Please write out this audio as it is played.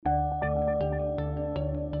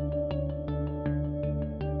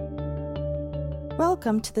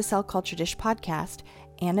Welcome to the Cell Culture Dish podcast,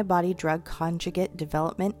 Antibody Drug Conjugate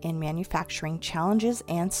Development and Manufacturing Challenges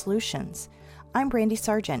and Solutions. I'm Brandy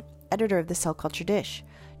Sargent, editor of the Cell Culture Dish.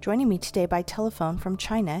 Joining me today by telephone from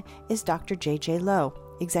China is Dr. J.J. Lo,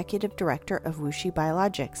 Executive Director of WuXi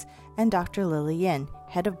Biologics, and Dr. Lily Yin,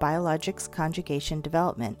 Head of Biologics Conjugation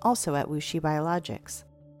Development, also at WuXi Biologics.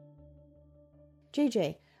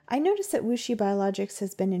 JJ, I noticed that WuXi Biologics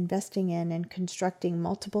has been investing in and constructing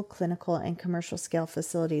multiple clinical and commercial scale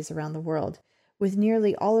facilities around the world, with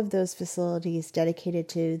nearly all of those facilities dedicated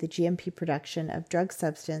to the GMP production of drug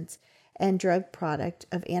substance and drug product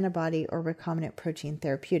of antibody or recombinant protein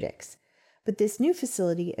therapeutics. But this new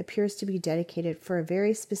facility appears to be dedicated for a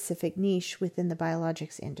very specific niche within the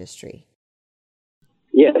biologics industry.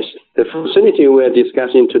 Yes, the facility we're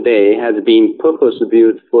discussing today has been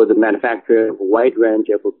purpose-built for the manufacture of a wide range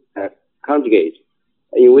of conjugates,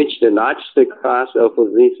 in which the largest class of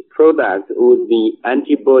this product would be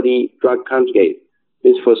antibody drug conjugates.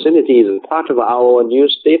 This facility is part of our new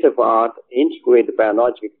state-of-the-art integrated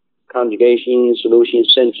biologic conjugation solution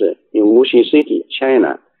center in Wuxi City,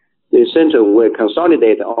 China. The center will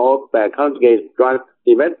consolidate all bioconjugate drug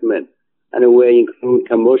development and will include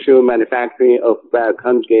commercial manufacturing of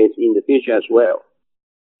bioconjugates in the future as well.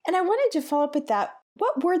 And I wanted to follow up with that.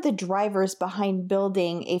 What were the drivers behind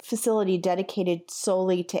building a facility dedicated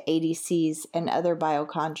solely to ADCs and other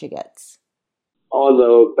bioconjugates?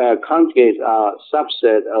 Although bioconjugates are a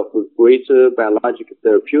subset of the greater biologic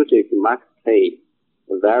therapeutic marketplace,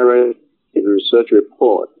 various research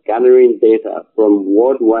reports gathering data from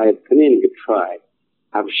worldwide clinical trials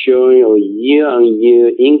have shown a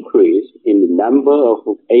year-on-year increase in the number of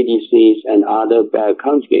ADCs and other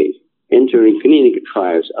bioconjugates entering clinical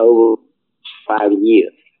trials over 5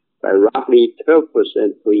 years by roughly 12%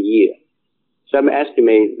 per year. Some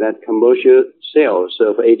estimate that commercial sales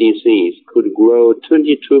of ADCs could grow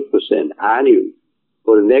 22% annually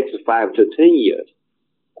for the next 5 to 10 years.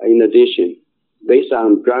 In addition, based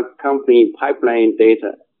on drug company pipeline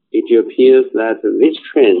data, it appears that this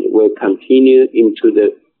trend will continue into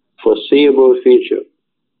the foreseeable future,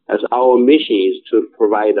 as our mission is to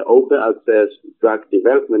provide open access drug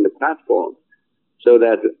development platform so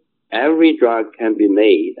that every drug can be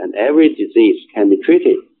made and every disease can be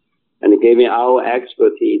treated. And given our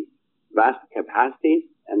expertise, vast capacity,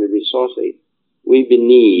 and resources, we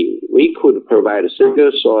believe we could provide a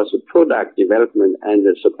single source of product development and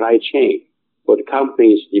the supply chain for the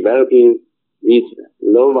companies developing these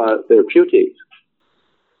novel therapeutics.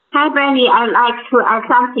 Hi, Brandy. I'd like to add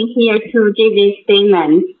something here to JJ's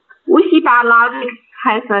statement. WuXi Biologics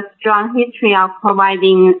has a strong history of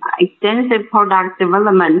providing extensive product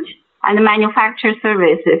development and manufacture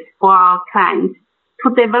services for our clients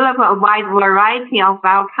to develop a wide variety of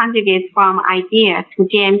bioconjugates from idea to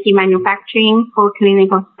GMP manufacturing for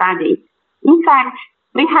clinical studies. In fact,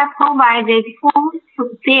 we have provided full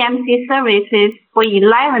CMC services for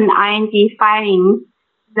 11 IND filings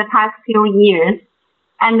the past few years,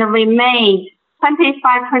 and we made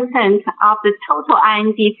 25% of the total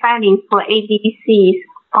IND filings for ADCs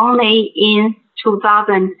only in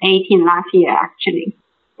 2018 last year, actually.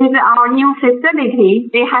 With our new facility,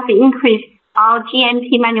 we have increased our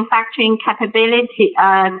GMP manufacturing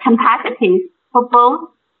capacities for both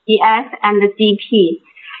DS and the DP.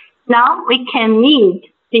 Now we can meet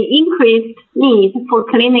the increased need for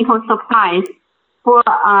clinical supplies for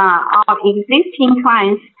our existing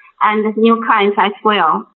clients and new clients as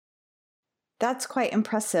well. That's quite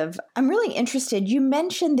impressive. I'm really interested. You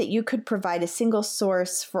mentioned that you could provide a single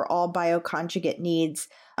source for all bioconjugate needs.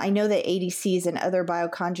 I know that ADCs and other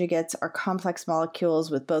bioconjugates are complex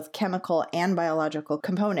molecules with both chemical and biological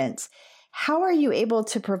components. How are you able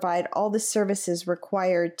to provide all the services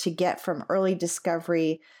required to get from early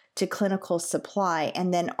discovery to clinical supply?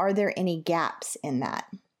 And then are there any gaps in that?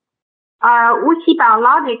 WuXi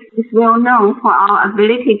Biologics is well known for our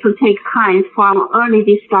ability to take clients from early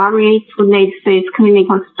discovery to late-phase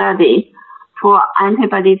clinical study for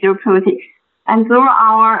antibody therapeutics. And through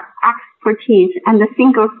our expertise and the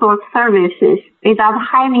single-source services without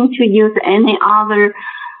having to use any other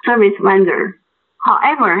service vendor.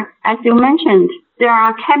 However, as you mentioned, there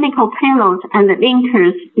are chemical payloads and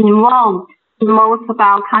linkers involved in most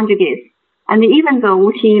bioconjugates. And even though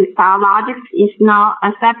WuXi Biologics is now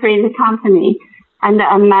a separate company and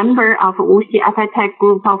a member of WuXi AppTec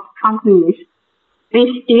group of companies,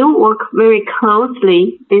 we still work very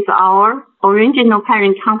closely with our original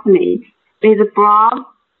parent company with broad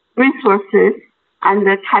resources and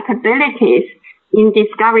capabilities in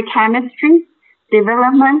discovery chemistry,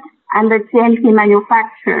 development, and the GMP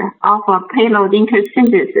manufacture of payload linker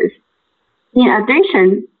synthesis. In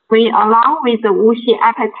addition, we, along with the WuXi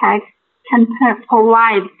AppTec, can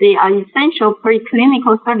provide the essential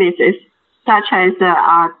preclinical services such as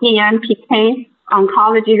DMPK,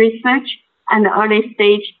 oncology research, and early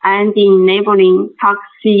stage and enabling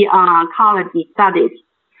toxicology studies,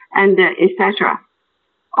 and etc.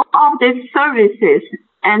 All of these services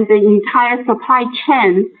and the entire supply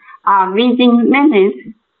chain are within minutes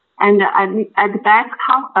and at best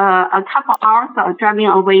a couple hours of driving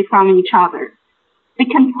away from each other. We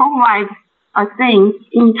can provide things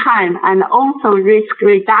in time and also risk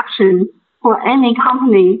reduction for any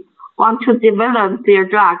company want to develop their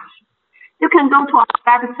drugs. You can go to our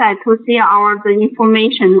website to see the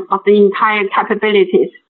information of the entire capabilities.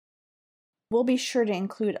 We'll be sure to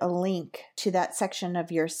include a link to that section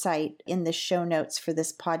of your site in the show notes for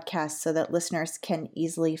this podcast so that listeners can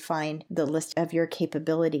easily find the list of your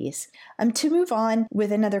capabilities. To move on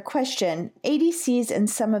with another question, ADCs and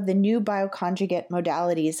some of the new bioconjugate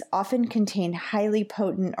modalities often contain highly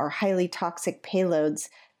potent or highly toxic payloads,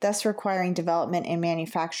 thus requiring development and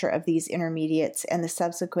manufacture of these intermediates and the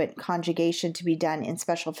subsequent conjugation to be done in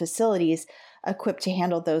special facilities equipped to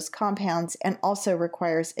handle those compounds, and also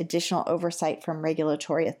requires additional oversight from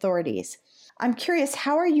regulatory authorities. I'm curious,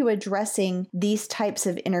 how are you addressing these types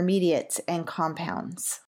of intermediates and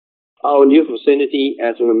compounds? Our new facility,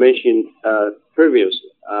 as we mentioned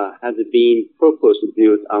previously, has been purpose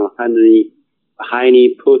built on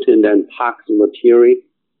highly potent and toxic material,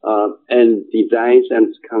 and designs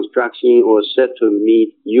and construction were set to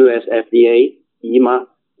meet U.S. FDA, EMA,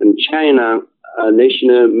 and China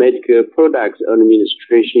National Medical Products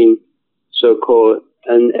Administration, so-called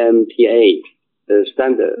NMPA,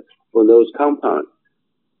 standard for those compounds.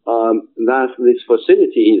 Thus, this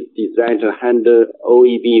facility is designed to handle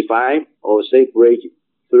OEB5 or safe grade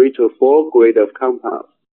 3 to 4 grade of compounds.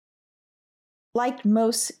 Like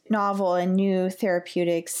most novel and new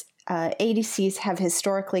therapeutics, ADCs have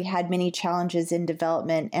historically had many challenges in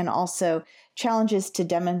development and also challenges to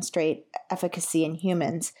demonstrate efficacy in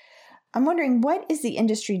humans. I'm wondering, what is the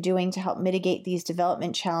industry doing to help mitigate these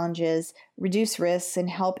development challenges, reduce risks, and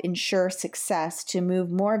help ensure success to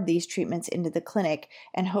move more of these treatments into the clinic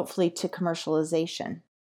and hopefully to commercialization?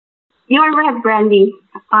 You're right, Brandy.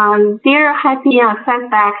 There have been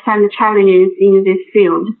setbacks and challenges in this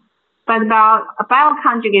field, but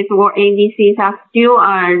bioconjugates or ADCs are still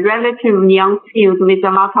a relatively young field with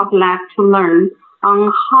a lot of lab to learn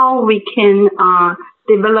on how we can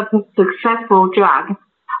develop a successful drug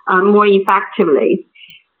more effectively.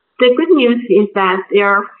 The good news is that there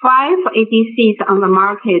are 5 ADCs on the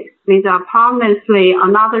market with approximately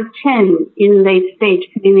another 10 in late-stage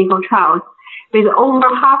clinical trials, with over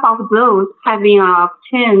half of those having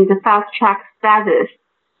obtained fast-track status.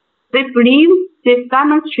 We believe this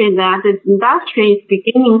demonstrates that the industry is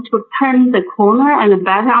beginning to turn the corner and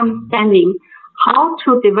better understanding how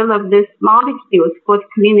to develop these molecules for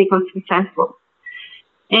clinical successful.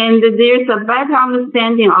 And there's a better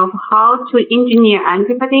understanding of how to engineer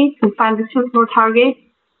antibodies to find the suitable target,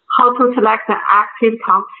 how to select the active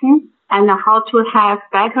toxin, and how to have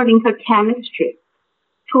better linker chemistry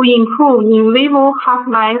to improve in vivo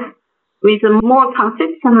half-life with a more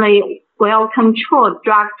consistently well-controlled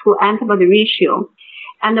drug-to-antibody ratio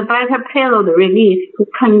and a better payload release to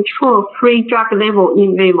control free drug level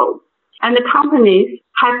in vivo. And the companies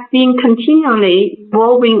have been continually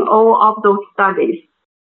evolving all of those studies.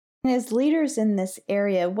 As leaders in this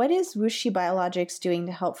area, what is WuXi Biologics doing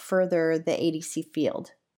to help further the ADC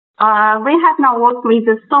field? We have now worked with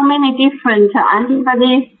so many different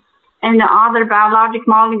antibodies and other biologic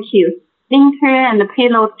molecules, linker and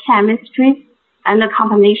payload chemistry, and the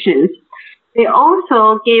combinations. We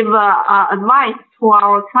also give advice to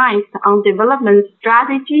our clients on development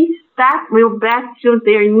strategies that will best suit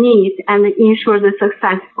their needs and ensure the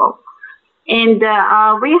successful. And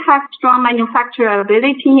we have strong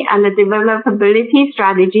manufacturability and developability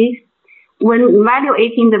strategies when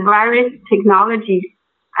evaluating the various technologies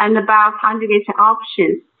and the bioconjugate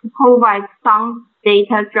options to provide sound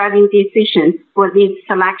data-driving decisions for this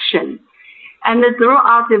selection. And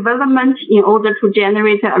throughout development in order to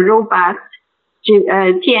generate a robust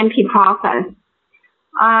GMP process.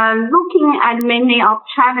 Looking at many of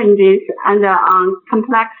challenges and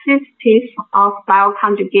complexities of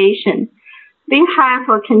bioconjugation, we have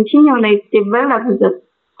continually developed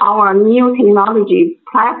our new technology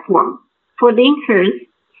platform for linkers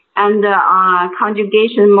and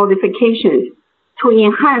conjugation modifications to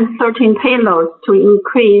enhance certain payloads to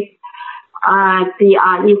increase the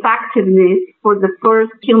effectiveness for the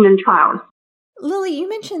first human trials. Lily, you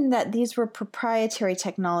mentioned that these were proprietary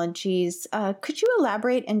technologies. Could you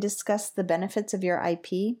elaborate and discuss the benefits of your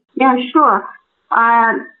IP? Yeah, sure.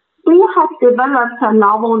 we have developed a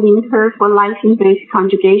novel linker for lysine-based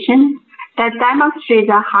conjugation that demonstrates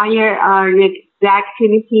a higher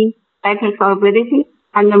reactivity, better solubility,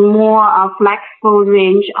 and a more flexible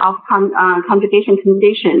range of conjugation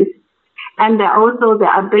conditions, and also the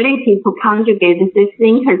ability to conjugate this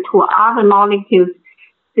linker to other molecules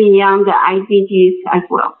beyond the IgGs as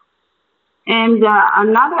well. And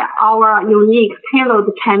our unique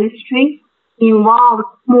payload chemistry involves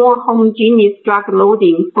more homogeneous drug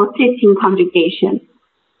loading for cysteine conjugation.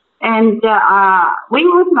 And we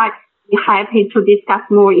would like to be happy to discuss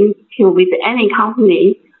more in detail with any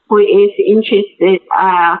company who is interested,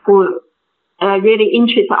 who really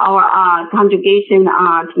interested our conjugation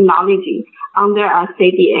technology under a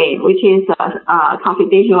CDA, which is a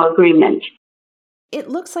confidential agreement. It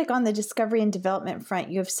looks like on the discovery and development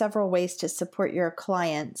front, you have several ways to support your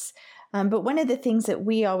clients. But one of the things that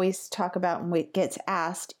we always talk about and what gets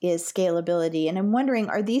asked is scalability. And I'm wondering,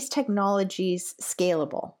 are these technologies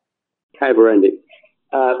scalable? Hi, Brandy.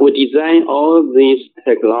 We design all of these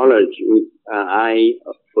technology with an eye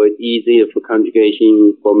for easier for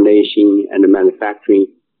conjugation, formulation, and manufacturing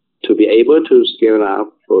to be able to scale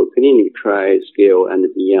up for clinical trial scale and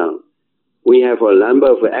beyond. We have a number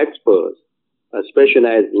of experts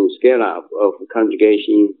specialized in scale-up of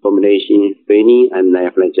conjugation, formulation, filling, and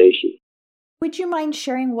lyophilization. Would you mind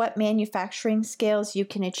sharing what manufacturing scales you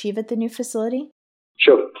can achieve at the new facility?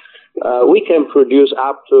 Sure. We can produce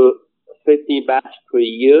up to 50 batches per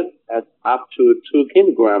year at up to 2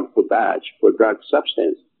 kilograms per batch for drug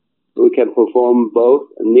substance. We can perform both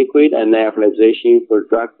liquid and lyophilization for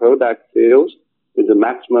drug product fills with a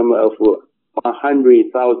maximum of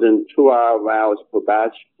 100,000 2-hour vials per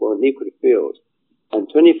batch for liquid fills and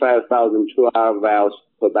 25,000 2-hour vials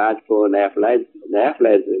per batch for lyophilized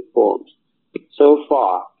forms. So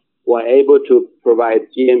far, we're able to provide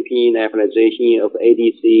GMP lyophilization of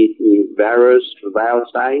ADCs in various vial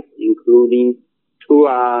sizes, including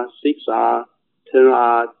 2R, 6R,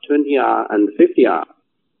 10R, 20R, and 50R.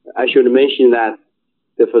 I should mention that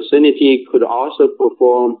the facility could also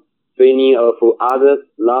perform filling of other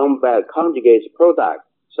non-bioconjugate products,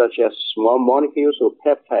 such as small molecules or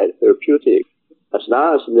peptide therapeutics, as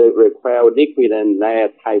long as they require liquid and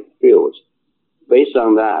lyo-type fills. Based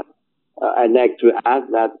on that, I'd like to add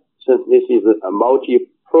that since this is a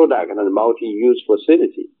multi-product and multi-use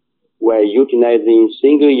facility, we're utilizing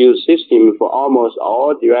single-use system for almost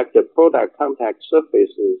all direct product contact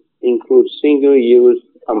surfaces, include single-use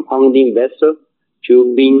compounding vessel,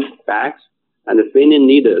 tubing, bags, and filling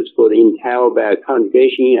needles for the entire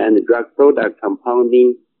bioconjugation and drug product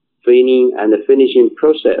compounding, filling, and finishing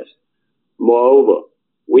process. Moreover,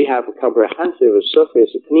 we have comprehensive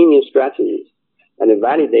surface cleaning strategies and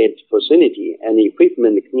validate facility and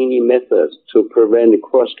equipment cleaning methods to prevent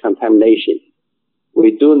cross-contamination.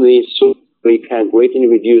 We do this so we can greatly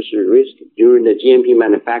reduce the risk during the GMP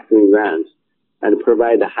manufacturing runs and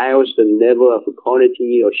provide the highest level of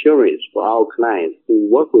quality assurance for our clients who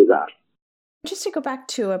work with us. Just to go back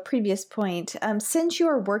to a previous point, since you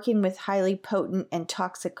are working with highly potent and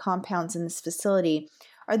toxic compounds in this facility,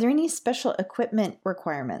 are there any special equipment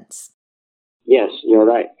requirements? Yes, you're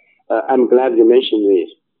right. I'm glad you mentioned this.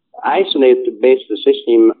 Isolate-based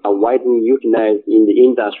systems are widely utilized in the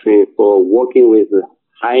industry for working with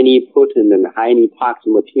highly potent and highly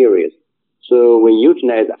toxic materials. So we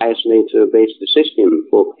utilize isolate-based system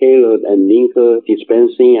for payload and linker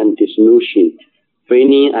dispensing and dissolution,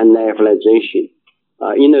 filling and lyophilization.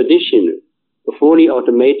 In addition, fully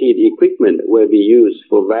automated equipment will be used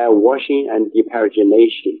for vial washing and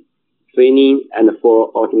deparagenation, filling, and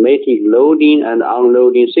for automatic loading and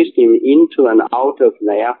unloading system into and out of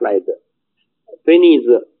lyophilizer. Filling is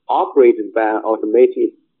operated by an automated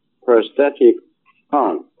prosthetic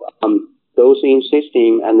pump, dosing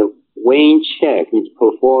system, and weighing check is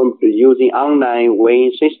performed using online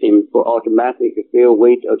weighing system for automatic fill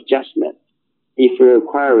weight adjustment. If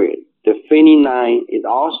required, the filling line is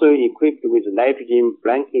also equipped with nitrogen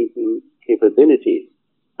blanketing capabilities,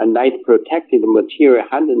 and light-protected material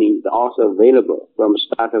handling is also available from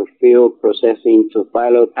start of fill processing to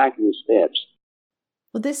final packaging steps.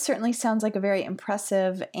 Well, this certainly sounds like a very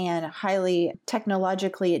impressive and highly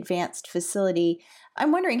technologically advanced facility.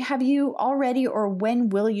 I'm wondering, have you already or when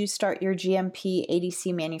will you start your GMP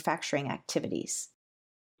ADC manufacturing activities?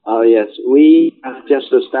 Yes, we have just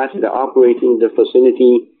started operating the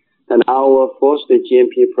facility, and our first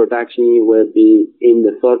GMP production will be in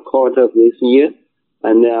the third quarter of this year,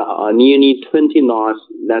 and there are nearly 20 lots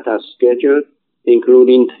that are scheduled,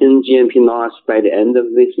 including 10 GMP lots by the end of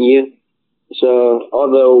this year. So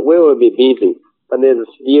although we will be busy, but there's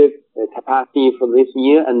still capacity for this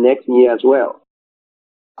year and next year as well.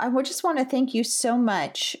 I would just want to thank you so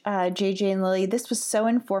much, JJ and Lily. This was so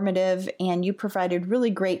informative, and you provided really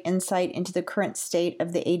great insight into the current state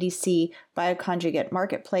of the ADC bioconjugate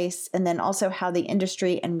marketplace, and then also how the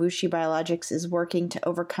industry and WuXi Biologics is working to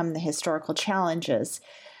overcome the historical challenges.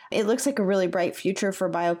 It looks like a really bright future for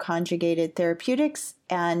bioconjugated therapeutics,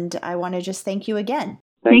 and I want to just thank you again.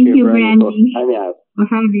 Thank you, Brandy, for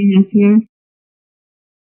having us here.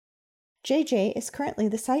 JJ is currently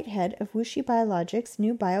the site head of WuXi Biologics'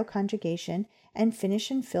 new bioconjugation and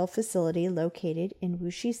finish and fill facility located in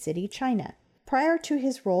Wuxi City, China. Prior to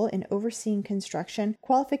his role in overseeing construction,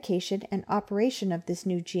 qualification, and operation of this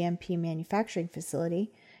new GMP manufacturing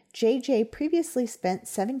facility, JJ previously spent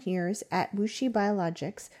 7 years at WuXi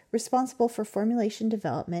Biologics, responsible for formulation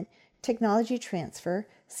development, technology transfer,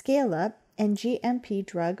 scale-up, and GMP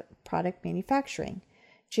drug product manufacturing.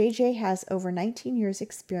 JJ has over 19 years'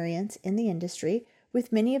 experience in the industry,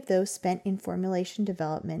 with many of those spent in formulation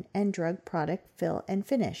development and drug product fill and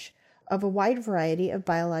finish of a wide variety of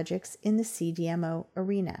biologics in the CDMO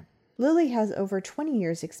arena. Lily has over 20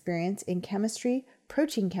 years' experience in chemistry,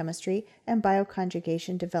 protein chemistry, and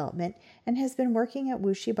bioconjugation development, and has been working at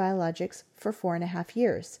WuXi Biologics for 4.5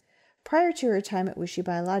 years. Prior to her time at WuXi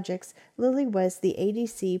Biologics, Lily was the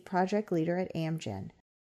ADC project leader at Amgen.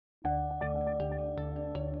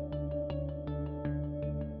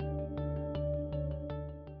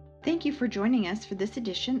 Thank you for joining us for this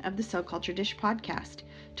edition of the Cell Culture Dish podcast.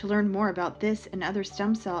 To learn more about this and other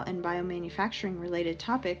stem cell and biomanufacturing related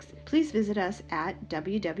topics, please visit us at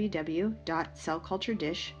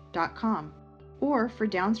www.cellculturedish.com. Or for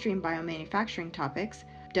downstream biomanufacturing topics,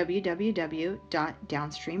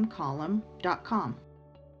 www.downstreamcolumn.com.